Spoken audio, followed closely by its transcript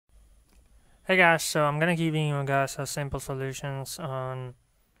Hey guys, so I'm gonna give you guys a simple solutions on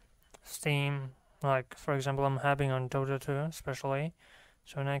Steam. Like for example, I'm having on Dota 2 especially.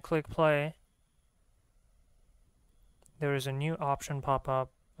 So when I click play, there is a new option pop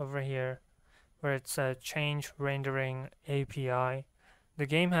up over here where it says change rendering API. The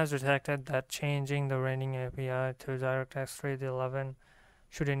game has detected that changing the rendering API to direct3d 11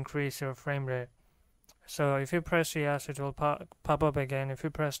 should increase your frame rate. So if you press yes, it will pop up again. If you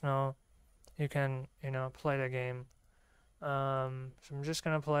press no, you can play the game. So I'm just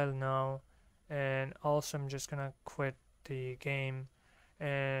gonna play now, and also I'm just gonna quit the game,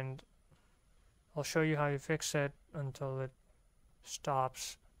 and I'll show you how you fix it until it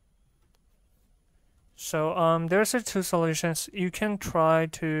stops. So there's two solutions. You can try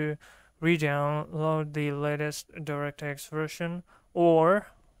to re-download the latest DirectX version, or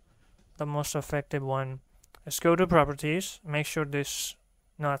the most effective one is go to properties, make sure this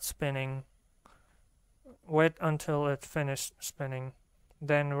not spinning, wait until it finished spinning,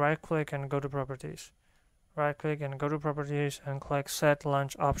 then right click and go to properties, and click set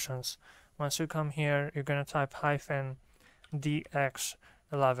launch options. Once you come here, you're gonna type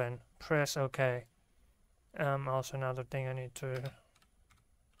 -dx11, press OK. Also another thing I need to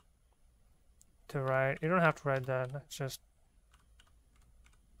write, you don't have to write that,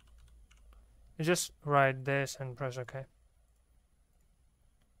 you just write this and press OK.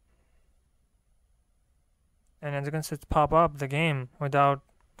 And as you can see, it's pop up the game without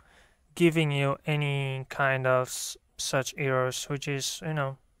giving you any kind of such errors, which is,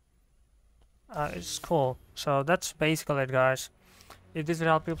 it's cool. So that's basically it, guys. If this would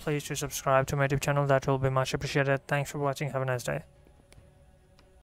help you, please do subscribe to my YouTube channel. That will be much appreciated. Thanks for watching. Have a nice day.